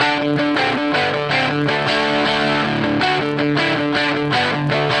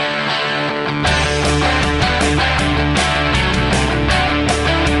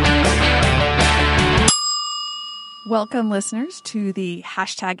Welcome, listeners, to the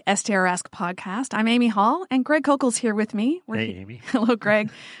hashtag STRask podcast. I'm Amy Hall, and Greg Kokel's here with me. Hey, Amy. Hello, Greg.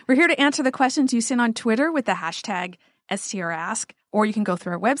 We're here to answer the questions you sent on Twitter with the hashtag STRask, or you can go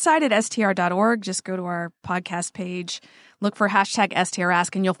through our website at str.org. Just go to our podcast page, look for hashtag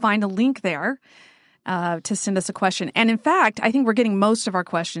STRask, and you'll find a link there to send us a question. And in fact, I think we're getting most of our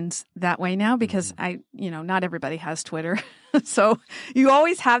questions that way now because not everybody has Twitter. So you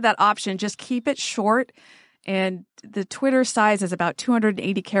always have that option. Just keep it short. And the Twitter size is about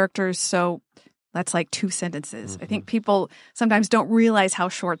 280 characters. So that's like 2 sentences. I think people sometimes don't realize how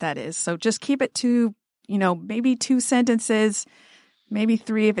short that is. So just keep it to, maybe 2 sentences, maybe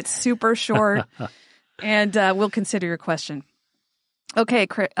 3 if it's super short. And we'll consider your question. Okay,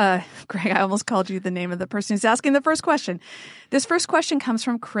 Greg, I almost called you the name of the person who's asking the first question. This first question comes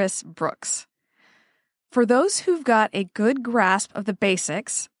from Chris Brooks. For those who've got a good grasp of the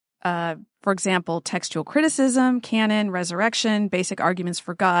basics, for example, textual criticism, canon, resurrection, basic arguments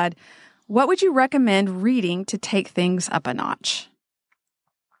for God, what would you recommend reading to take things up a notch?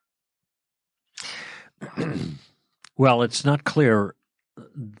 Well, it's not clear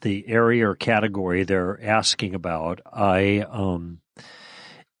the area or category they're asking about.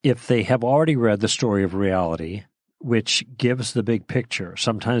 If they have already read The Story of Reality, which gives the big picture,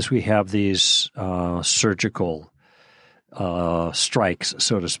 sometimes we have these surgical strikes,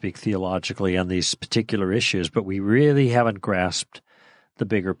 so to speak, theologically on these particular issues, but we really haven't grasped the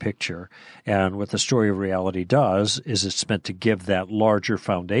bigger picture. And what The Story of Reality does is it's meant to give that larger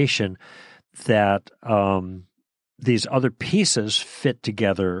foundation that these other pieces fit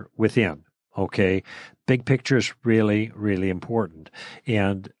together within. Okay, big picture is really, really important.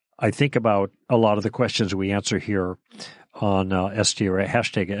 And I think about a lot of the questions we answer here on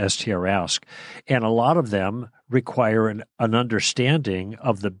hashtag STRask, and a lot of them require an understanding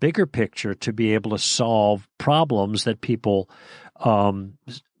of the bigger picture to be able to solve problems that people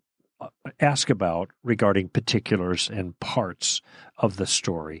ask about regarding particulars and parts of the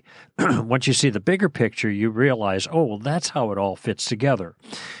story. Once you see the bigger picture, you realize, that's how it all fits together.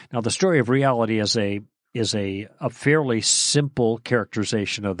 Now, The Story of Reality is a fairly simple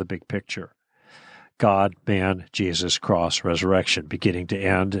characterization of the big picture. God, man, Jesus, cross, resurrection, beginning to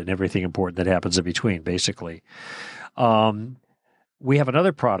end, and everything important that happens in between, basically. We have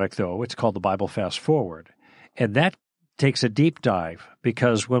another product, though. It's called the Bible Fast Forward. And that takes a deep dive,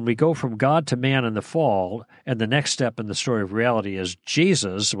 because when we go from God to man in the fall, and the next step in The Story of Reality is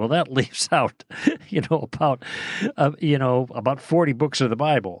Jesus, well, that leaves out, about 40 books of the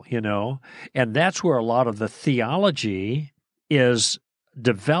Bible, and that's where a lot of the theology is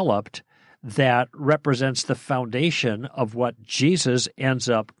developed that represents the foundation of what Jesus ends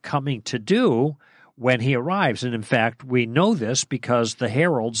up coming to do when he arrives. And in fact, we know this because the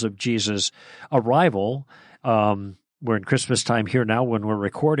heralds of Jesus' arrival, we're in Christmas time here now when we're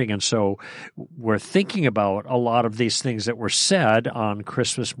recording, and so we're thinking about a lot of these things that were said on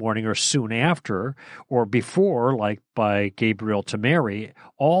Christmas morning or soon after or before, like by Gabriel to Mary,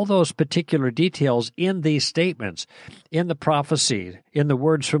 all those particular details in these statements, in the prophecy, in the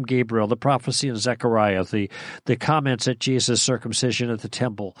words from Gabriel, the prophecy in Zechariah, the comments at Jesus' circumcision at the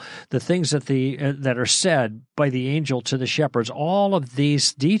temple, the things that are said by the angel to the shepherds, all of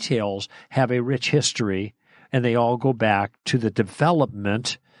these details have a rich history. And they all go back to the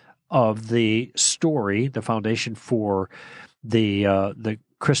development of the story, the foundation for the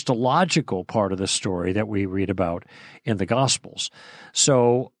Christological part of the story that we read about in the Gospels.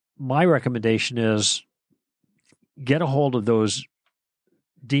 So my recommendation is get a hold of those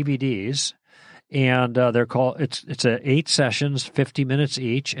DVDs, and they're called. It's 8 sessions, 50 minutes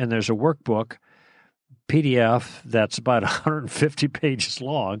each, and there's a workbook PDF that's about 150 pages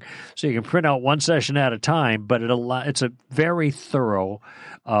long, so you can print out one session at a time, but it's a very thorough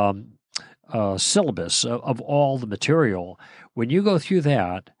syllabus of all the material. When you go through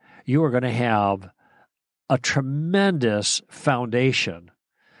that, you are going to have a tremendous foundation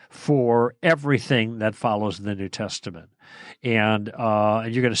for everything that follows in the New Testament. And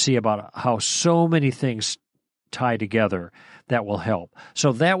you're going to see about how so many things tie together that will help.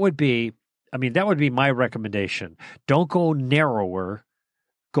 So that would be my recommendation. Don't go narrower,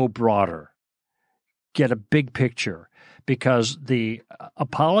 go broader. Get a big picture, because the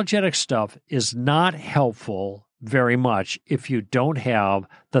apologetic stuff is not helpful very much if you don't have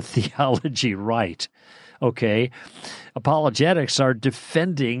the theology right. Okay? Apologetics are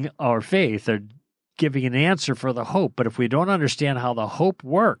defending our faith. They're giving an answer for the hope. But if we don't understand how the hope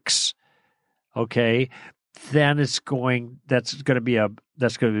works, okay, then that's going to be a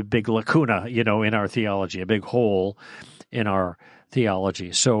big lacuna, in our theology, a big hole in our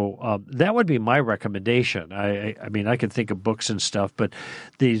theology. So that would be my recommendation. I mean, I can think of books and stuff, but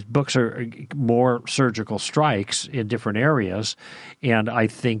these books are more surgical strikes in different areas. And I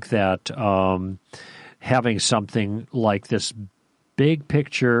think that having something like this big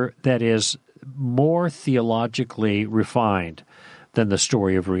picture that is more theologically refined than the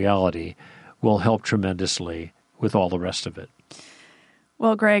story of reality will help tremendously with all the rest of it.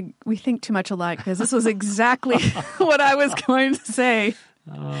 Well, Greg, we think too much alike because this was exactly what I was going to say.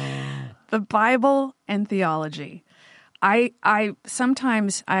 The Bible and theology. I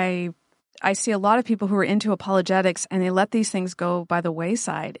sometimes see a lot of people who are into apologetics and they let these things go by the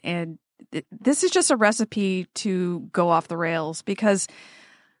wayside. And this is just a recipe to go off the rails, because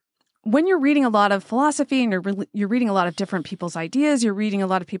when you're reading a lot of philosophy and you're reading a lot of different people's ideas, you're reading a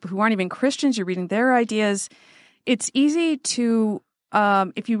lot of people who aren't even Christians, you're reading their ideas, it's easy to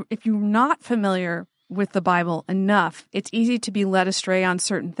if you're not familiar with the Bible enough, it's easy to be led astray on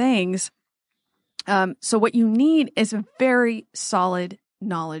certain things. So what you need is a very solid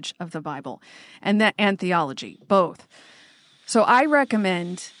knowledge of the Bible and theology, both. So I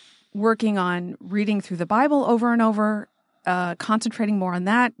recommend working on reading through the Bible over and over, concentrating more on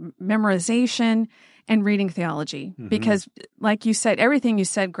that, memorization, and reading theology. Mm-hmm. Because like you said, everything you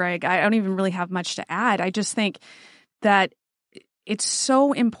said, Greg, I don't even really have much to add. I just think that it's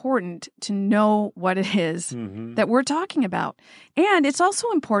so important to know what it is that we're talking about. And it's also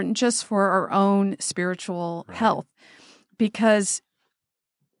important just for our own spiritual health, because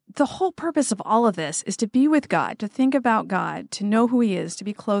the whole purpose of all of this is to be with God, to think about God, to know who He is, to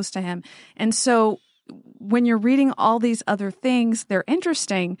be close to Him. And so when you're reading all these other things, they're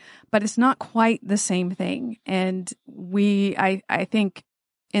interesting, but it's not quite the same thing. And I think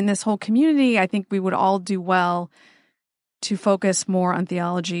in this whole community, I think we would all do well to focus more on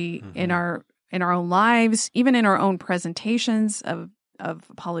theology in our own lives, even in our own presentations of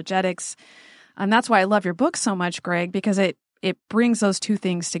apologetics. And that's why I love your book so much, Greg, because it brings those two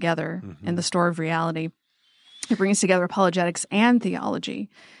things together in the Story of Reality. It brings together apologetics and theology.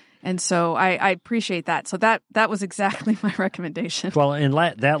 And so I appreciate that. So that was exactly my recommendation. Well, in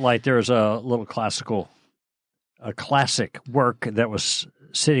that light, there's a little classic work that was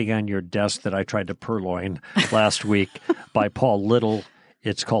sitting on your desk that I tried to purloin last week by Paul Little.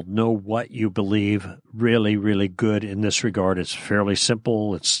 It's called Know What You Believe. Really, really good in this regard. It's fairly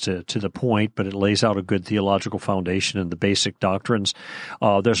simple. It's to the point, but it lays out a good theological foundation and the basic doctrines.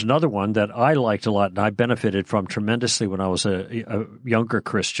 There's another one that I liked a lot and I benefited from tremendously when I was a younger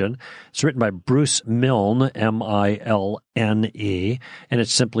Christian. It's written by Bruce Milne, M-I-L-N-E, and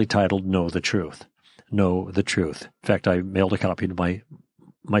it's simply titled Know the Truth. Know the Truth. In fact, I mailed a copy to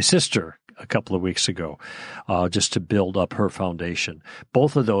my sister a couple of weeks ago, just to build up her foundation.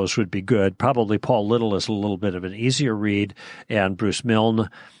 Both of those would be good. Probably Paul Little is a little bit of an easier read, and Bruce Milne,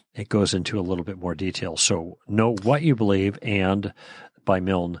 it goes into a little bit more detail. So Know What You Believe, and by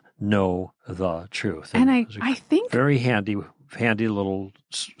Milne, Know the Truth. And I think very handy little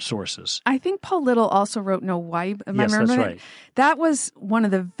sources. I think Paul Little also wrote Know Why. Yes, that's right. That was one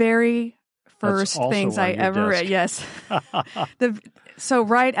of the very first things I ever read. Yes. So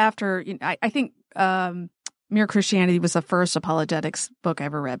right after, I think Mere Christianity was the first apologetics book I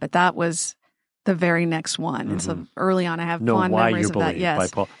ever read, but that was the very next one. And so early on, I have fond memories of that. Yes. By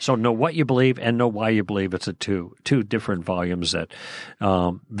Paul. So Know What You Believe and Know Why You Believe. It's two different volumes that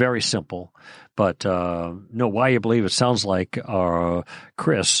very simple. But Know Why You Believe, it sounds like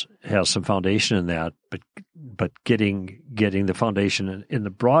Chris has some foundation in that, but getting the foundation in the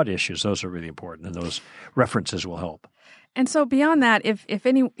broad issues, those are really important, and those references will help. And so beyond that,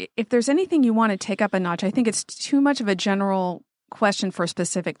 if there's anything you want to take up a notch, I think it's too much of a general question for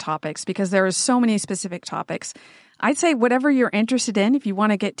specific topics, because there are so many specific topics. I'd say whatever you're interested in, if you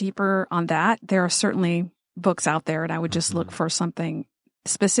want to get deeper on that, there are certainly books out there, and I would just look for something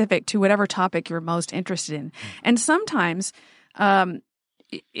specific to whatever topic you're most interested in. And sometimes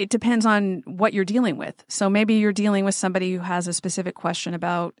it depends on what you're dealing with. So maybe you're dealing with somebody who has a specific question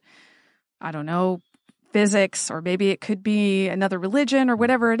about, I don't know, physics, or maybe it could be another religion, or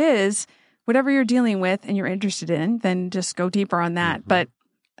whatever it is. Whatever you're dealing with and you're interested in, then just go deeper on that. But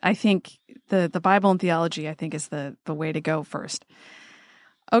I think the Bible and theology, I think, is the way to go first.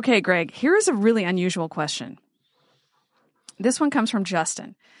 Okay, Greg, here's a really unusual question. This one comes from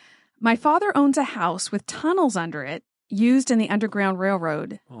Justin. My father owns a house with tunnels under it used in the Underground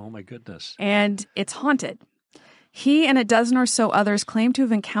Railroad. Oh, my goodness. And it's haunted. He and a dozen or so others claim to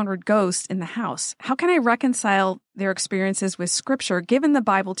have encountered ghosts in the house. How can I reconcile their experiences with Scripture, given the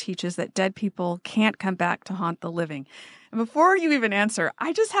Bible teaches that dead people can't come back to haunt the living? And before you even answer,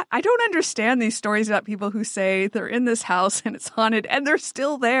 I don't understand these stories about people who say they're in this house and it's haunted and they're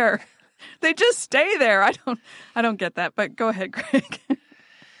still there. They just stay there. I don't get that. But go ahead, Greg.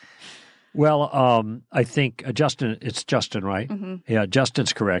 Well, I think it's Justin, right? Mm-hmm. Yeah,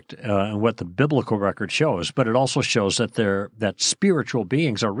 Justin's correct in what the biblical record shows, but it also shows that spiritual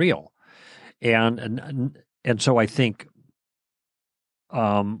beings are real, and so I think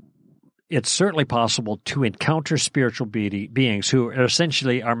it's certainly possible to encounter spiritual beings who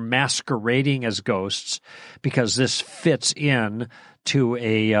essentially are masquerading as ghosts, because this fits in to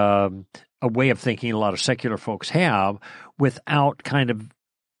a way of thinking a lot of secular folks have, without kind of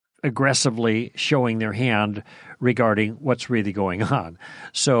aggressively showing their hand regarding what's really going on.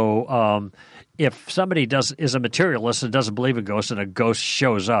 So if somebody is a materialist and doesn't believe in ghosts and a ghost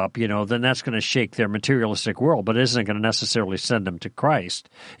shows up, then that's going to shake their materialistic world, but it isn't going to necessarily send them to Christ.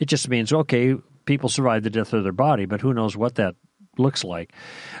 It just means, okay, people survive the death of their body, but who knows what that looks like.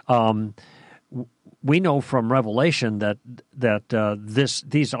 We know from Revelation that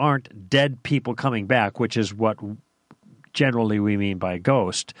these aren't dead people coming back, which is what generally we mean by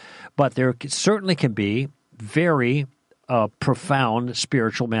ghost, but there certainly can be very profound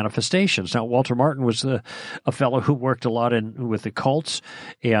spiritual manifestations. Now, Walter Martin was a fellow who worked a lot with the cults,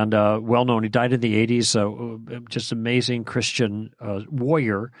 and well-known. He died in the 80s, just amazing Christian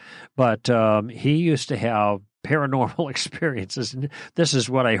warrior, but he used to have paranormal experiences. And this is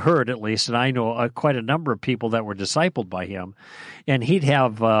what I heard, at least, and I know quite a number of people that were discipled by him, and he'd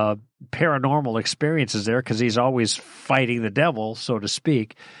have paranormal experiences there because he's always fighting the devil, so to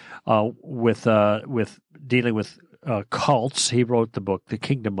speak, with dealing with cults. He wrote the book, The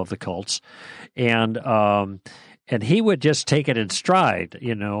Kingdom of the Cults, and he would just take it in stride.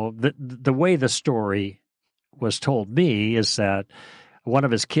 The way the story was told me is that one of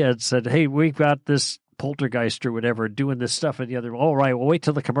his kids said, "Hey, we've got this poltergeist or whatever doing this stuff," and the other, "All right, well, wait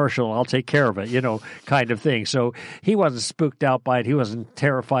till the commercial and I'll take care of it," kind of thing. So he wasn't spooked out by it. He wasn't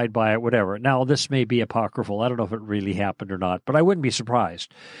terrified by it, whatever. Now, this may be apocryphal. I don't know if it really happened or not, but I wouldn't be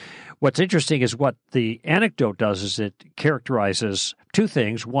surprised. What's interesting is what the anecdote does is it characterizes two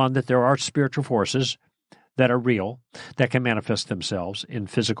things. One, that there are spiritual forces that are real, that can manifest themselves in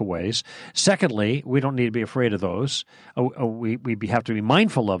physical ways. Secondly, we don't need to be afraid of those. We have to be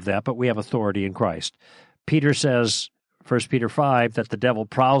mindful of that, but we have authority in Christ. Peter says, 1 Peter 5, that the devil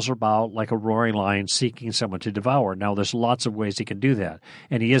prowls about like a roaring lion seeking someone to devour. Now, there's lots of ways he can do that,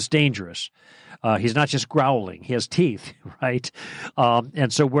 and he is dangerous. He's not just growling. He has teeth, right?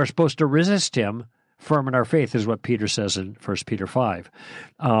 And so we're supposed to resist him, firm in our faith, is what Peter says in 1 Peter 5.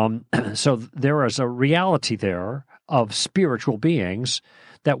 So there is a reality there of spiritual beings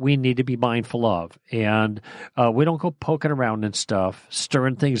that we need to be mindful of. And we don't go poking around and stuff,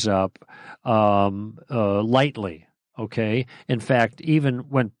 stirring things up lightly, okay? In fact, even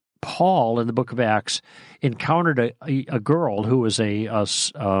when Paul in the book of Acts encountered a girl who was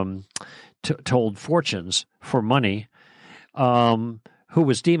told fortunes for money, who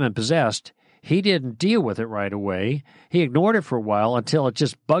was demon-possessed, he didn't deal with it right away. He ignored it for a while until it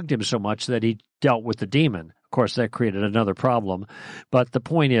just bugged him so much that he dealt with the demon. Of course, that created another problem. But the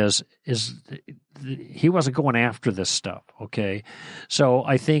point is he wasn't going after this stuff, okay? So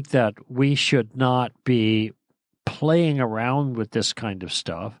I think that we should not be playing around with this kind of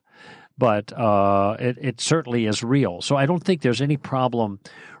stuff, but it certainly is real. So I don't think there's any problem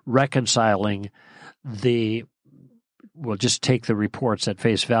reconciling we'll just take the reports at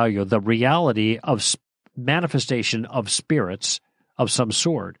face value, the reality of manifestation of spirits of some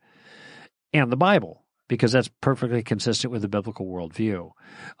sort, and the Bible, because that's perfectly consistent with the biblical worldview.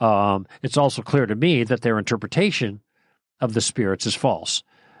 It's also clear to me that their interpretation of the spirits is false.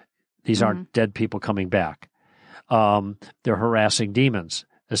 These aren't dead people coming back. They're harassing demons,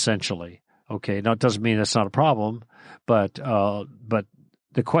 essentially. Okay, now it doesn't mean that's not a problem, but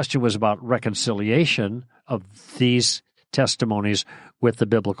the question was about reconciliation of these testimonies with the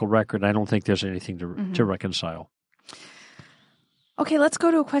biblical record. I don't think there's anything to reconcile. Okay, let's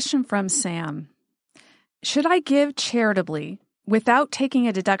go to a question from Sam. Should I give charitably without taking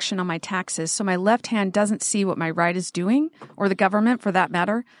a deduction on my taxes so my left hand doesn't see what my right is doing, or the government for that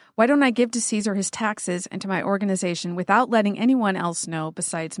matter? Why don't I give to Caesar his taxes and to my organization without letting anyone else know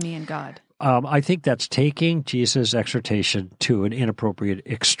besides me and God? I think that's taking Jesus' exhortation to an inappropriate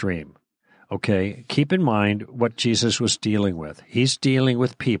extreme. Okay, keep in mind what Jesus was dealing with. He's dealing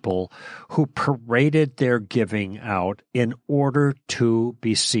with people who paraded their giving out in order to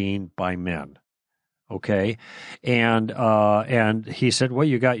be seen by men. okay? And he said, well,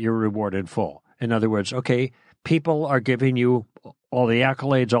 you got your reward in full. In other words, okay, people are giving you all the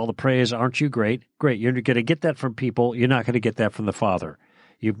accolades, all the praise. Aren't you great? Great. You're going to get that from people. You're not going to get that from the Father.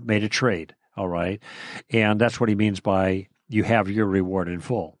 You've made a trade, all right? And that's what he means by you have your reward in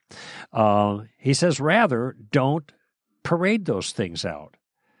full. He says, rather, don't parade those things out.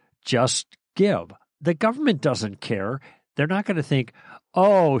 Just give. The government doesn't care. They're not going to think,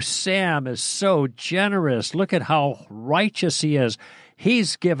 oh, Sam is so generous. Look at how righteous he is.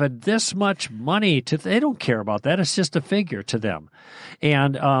 He's given this much money to. They don't care about that. It's just a figure to them,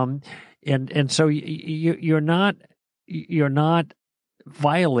 and so you're not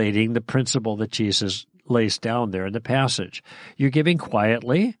violating the principle that Jesus lays down there in the passage. You're giving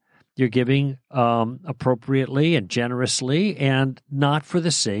quietly. You're giving appropriately and generously, and not for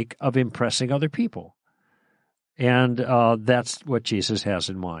the sake of impressing other people. And that's what Jesus has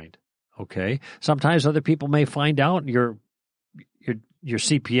in mind. Okay. Sometimes other people may find out your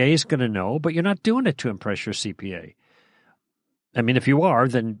CPA is going to know, but you're not doing it to impress your CPA. I mean, if you are,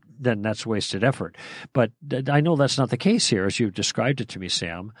 then that's wasted effort. But I know that's not the case here, as you've described it to me,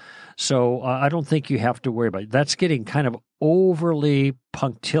 Sam. So I don't think you have to worry about it. That's getting kind of overly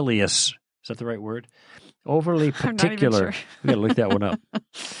punctilious. Is that the right word? Overly particular. I'm not even sure. We got to look that one up.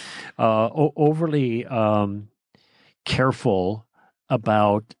 Overly careful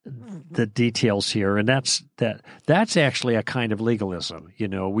about the details here, and that's actually a kind of legalism,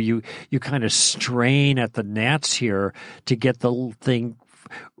 where you kind of strain at the gnats here to get the thing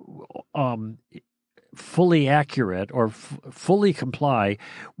fully accurate or fully comply,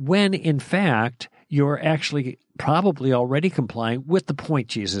 when in fact you're actually probably already complying with the point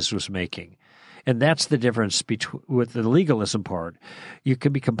Jesus was making. And that's the difference with the legalism part. You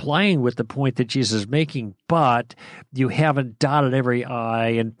can be complying with the point that Jesus is making, but you haven't dotted every I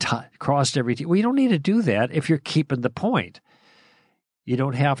and crossed every T. Well, you don't need to do that if you're keeping the point. You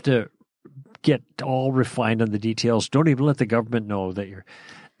don't have to get all refined on the details. Don't even let the government know that you're.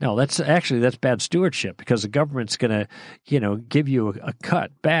 No, that's bad stewardship, because the government's going to, give you a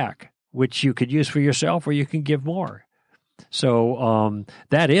cut back, which you could use for yourself, or you can give more. So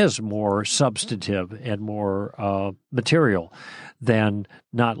that is more substantive and more material than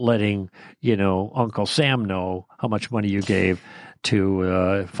not letting, Uncle Sam know how much money you gave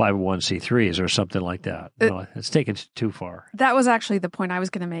to 501c3s or something like that. No, it's taken too far. That was actually the point I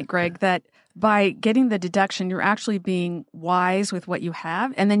was going to make, Greg, that by getting the deduction, you're actually being wise with what you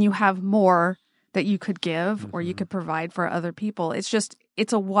have, and then you have more that you could give or you could provide for other people.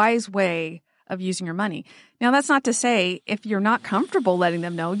 It's a wise way of using your money. Now, that's not to say if you're not comfortable letting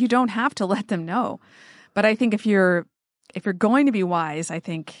them know, you don't have to let them know. But I think if you're going to be wise, I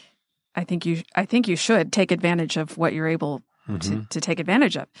think you should take advantage of what you're able to take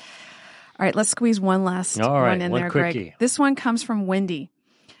advantage of. All right, let's squeeze one last one in there, quickie. Greg. This one comes from Wendy.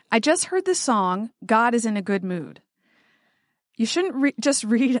 I just heard the song, God is in a Good Mood. You shouldn't just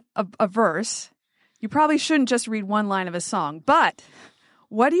read a verse. You probably shouldn't just read one line of a song. But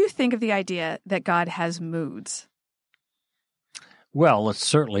what do you think of the idea that God has moods? Well, it's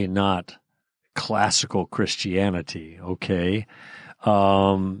certainly not classical Christianity, okay?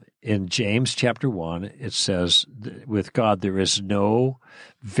 In James chapter 1, it says, with God there is no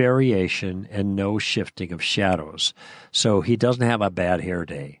variation and no shifting of shadows. So he doesn't have a bad hair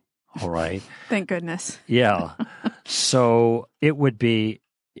day, all right? Thank goodness. Yeah. So it would be,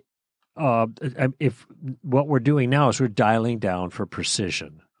 if what we're doing now is we're dialing down for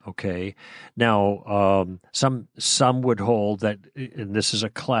precision. Okay. Now, some would hold that, and this is a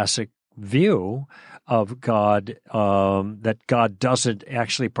classic view of God, that God doesn't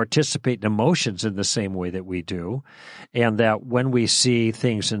actually participate in emotions in the same way that we do, and that when we see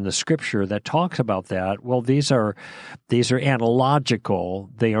things in the Scripture that talks about that, well, these are analogical.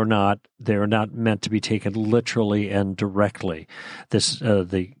 They are not meant to be taken literally and directly.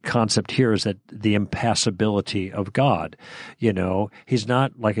 The concept here is that the impassibility of God. He's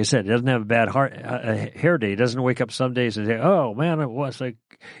not, like I said, he doesn't have a bad hair day. He doesn't wake up some days and say, "Oh man,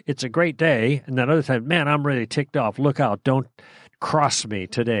 it's a great day," and then other times, "Man, I'm really ticked off. Look out! Don't cross me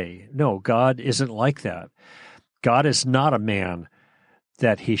today." No, God isn't like that. God is not a man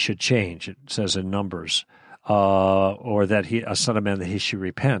that he should change. It says in Numbers. Or that a son of man that he should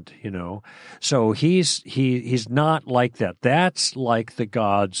repent, So he's not like that. That's like the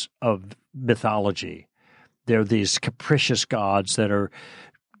gods of mythology. They're these capricious gods that are,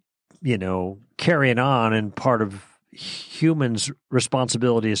 carrying on, and part of humans'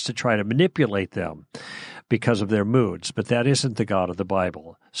 responsibility is to try to manipulate them because of their moods. But that isn't the God of the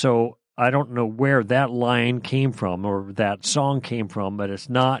Bible. So I don't know where that line came from or that song came from, but it's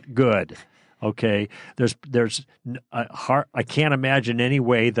not good. Okay, I can't imagine any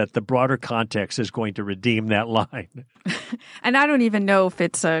way that the broader context is going to redeem that line. And I don't even know if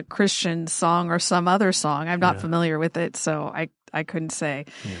it's a Christian song or some other song. I'm not familiar with it, so I couldn't say.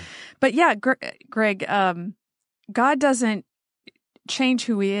 Yeah. But yeah, Greg, God doesn't change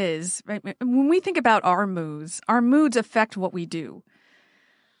who he is. Right? When we think about our moods affect what we do.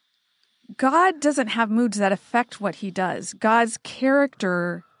 God doesn't have moods that affect what he does. God's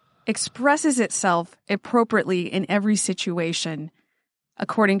character expresses itself appropriately in every situation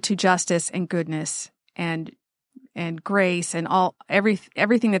according to justice and goodness and grace and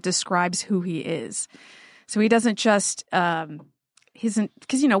everything that describes who he is. So he doesn't just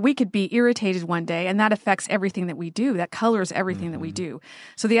because we could be irritated one day and that affects everything that we do. That colors everything that we do.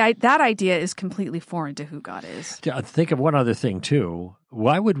 So that idea is completely foreign to who God is. Think of one other thing too.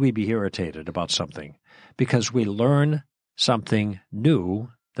 Why would we be irritated about something? Because we learn something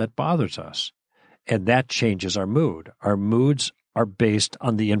new that bothers us, and that changes our mood. Our moods are based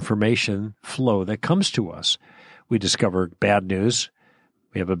on the information flow that comes to us. We discover bad news,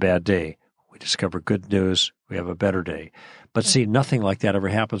 we have a bad day. We discover good news, we have a better day. But see, nothing like that ever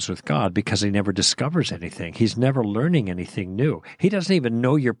happens with God because he never discovers anything. He's never learning anything new. He doesn't even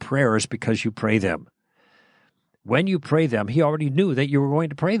know your prayers because you pray them. When you pray them, he already knew that you were going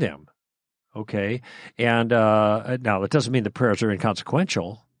to pray them. Okay? And now, it doesn't mean the prayers are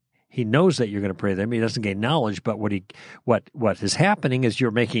inconsequential. He knows that you're going to pray them. He doesn't gain knowledge, but what is happening is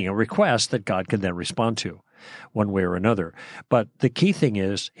you're making a request that God can then respond to one way or another. But the key thing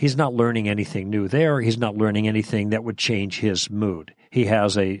is he's not learning anything new there. He's not learning anything that would change his mood. He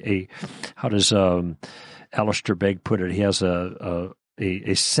has how does Alistair Begg put it? He has a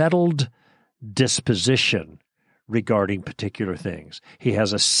settled disposition regarding particular things. He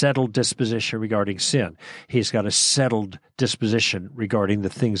has a settled disposition regarding sin. He's got a settled disposition regarding the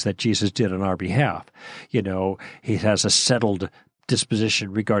things that Jesus did on our behalf. He has a settled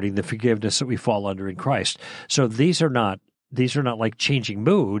disposition regarding the forgiveness that we fall under in Christ. So these are not like changing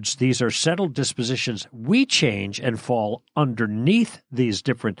moods. These are settled dispositions. We change and fall underneath these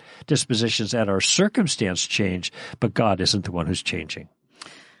different dispositions and our circumstance change, but God isn't the one who's changing.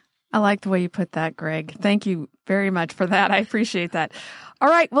 I like the way you put that, Greg. Thank you very much for that. I appreciate that. All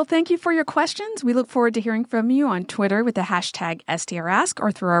right. Well, thank you for your questions. We look forward to hearing from you on Twitter with the hashtag STRask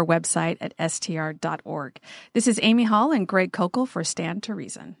or through our website at str.org. This is Amy Hall and Greg Koukl for Stand to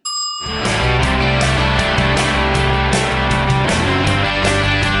Reason.